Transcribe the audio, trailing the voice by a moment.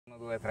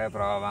2, 3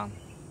 prova.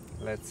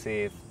 Let's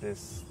see if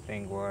this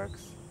thing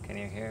works. Can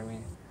you hear me?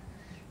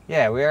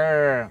 Yeah,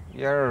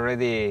 you're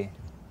already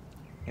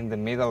in the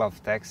middle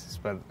of Texas,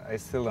 but I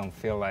still don't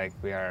feel like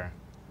we are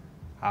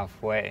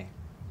halfway.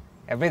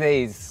 Every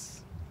day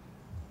is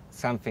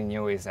something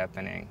new is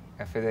happening.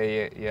 Every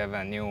day you have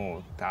a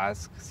new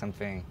task,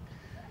 something,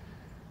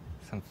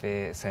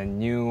 it's a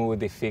new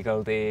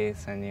difficulty,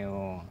 it's a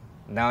new.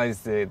 Now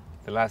is the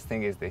last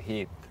thing is the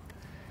heat.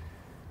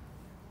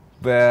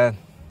 But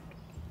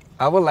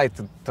I would like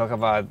to talk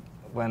about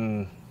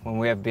when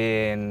we have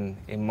been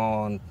in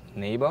Mount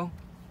Nebo.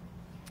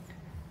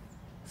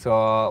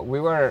 So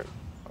we were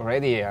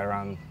already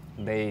around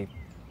day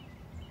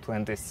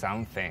 20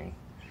 something,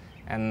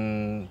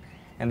 and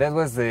that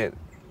was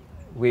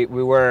we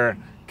were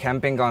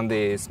camping on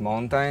this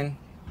mountain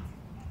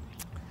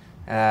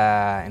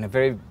in a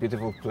very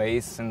beautiful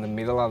place in the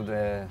middle of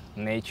the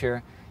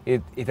nature.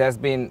 It has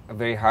been a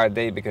very hard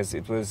day because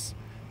it was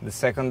the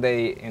second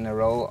day in a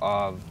row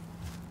of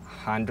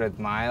 100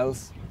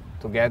 miles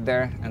to get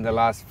there, and the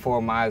last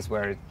 4 miles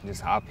were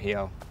just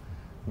uphill,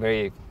 a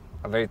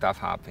very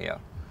tough uphill.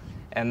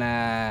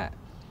 And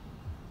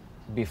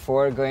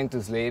before going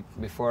to sleep,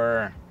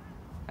 before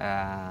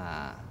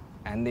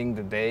ending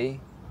the day,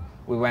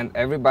 we went,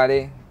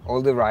 everybody,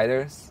 all the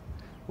riders,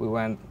 we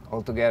went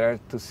all together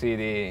to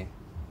see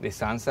the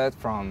sunset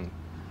from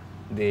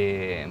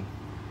the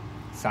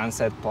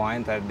sunset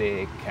point at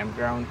the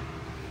campground.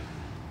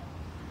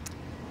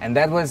 And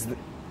that was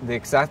the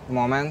exact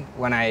moment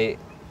when I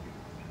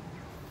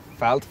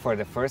felt for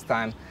the first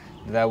time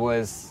that I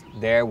was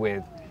there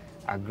with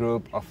a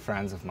group of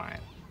friends of mine.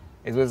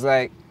 It was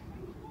like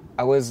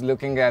I was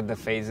looking at the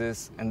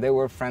faces and they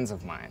were friends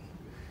of mine.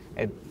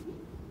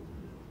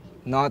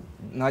 Not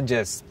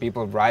just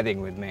people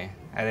riding with me,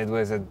 and it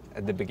was at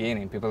the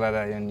beginning, people that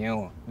I didn't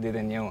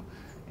know,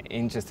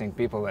 interesting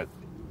people, but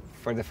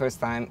for the first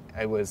time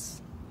I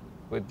was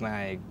with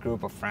my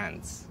group of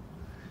friends.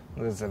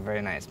 It was a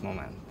very nice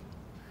moment.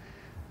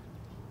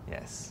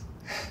 Yes.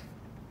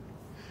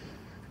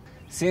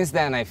 Since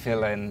then I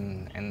feel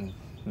in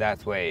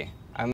that way.